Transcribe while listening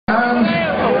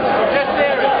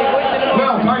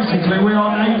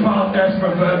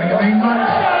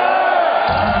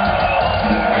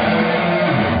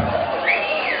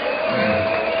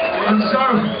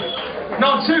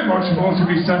much more to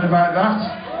be said about that,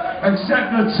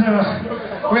 except that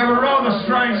we have a rather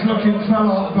strange looking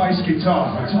fellow on bass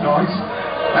guitar for tonight.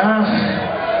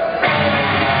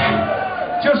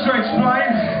 Just to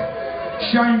explain,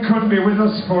 Shane couldn't be with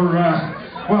us for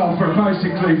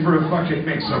basically for a fucking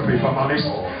mix-up, if I'm honest.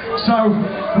 So,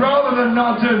 rather than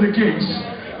not do the gigs,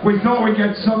 we thought we'd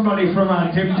get somebody from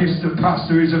our dim distant past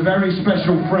who is a very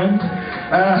special friend.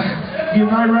 You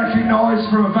may recognise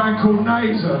from a band called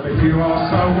Naser, if you are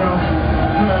so well.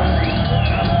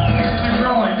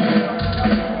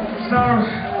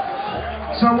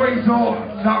 So we thought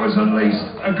that was at least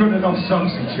a good enough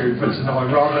substitute for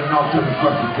tonight, rather than not do the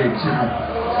fucking gigs, you know.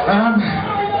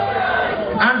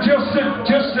 And just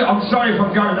to, I'm sorry if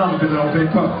I'm going on a bit,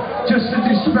 but just to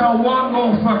dispel one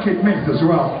more fucking myth as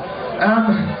well.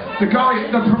 The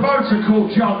promoter called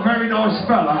John, very nice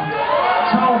fella,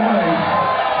 told me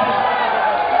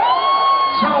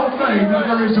that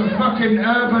there is a fucking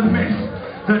urban myth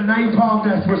that Napalm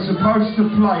Death was supposed to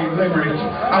play in Limerick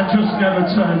and just never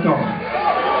turned up.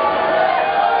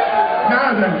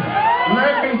 Now then,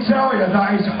 let me tell you,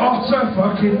 that is utter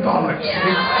fucking bollocks.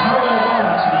 It's total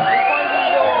bollocks.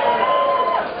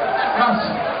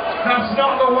 That's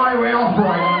not the way we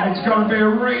operate, and it's got to be a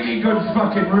really good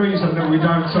fucking reason that we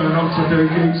don't turn up to do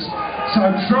gigs. So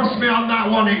trust me on that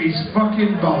one, it is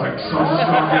fucking bollocks. I'll just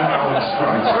try and get that one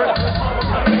straight.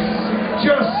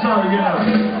 Just so you know.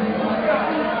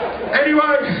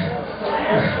 Anyway,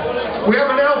 we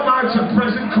have an album out at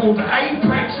present called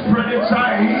Apex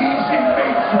Predator. Easy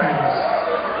meat, friends.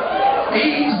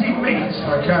 Easy meat,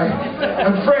 okay?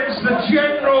 And friends, the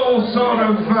general sort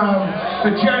of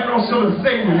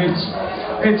thing with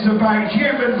it's about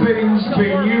human beings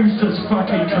being used as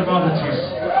fucking commodities.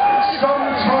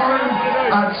 Sometime,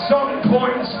 at some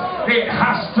point, it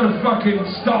has to fucking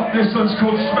stop. This one's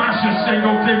called Smash a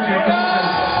Single Digit.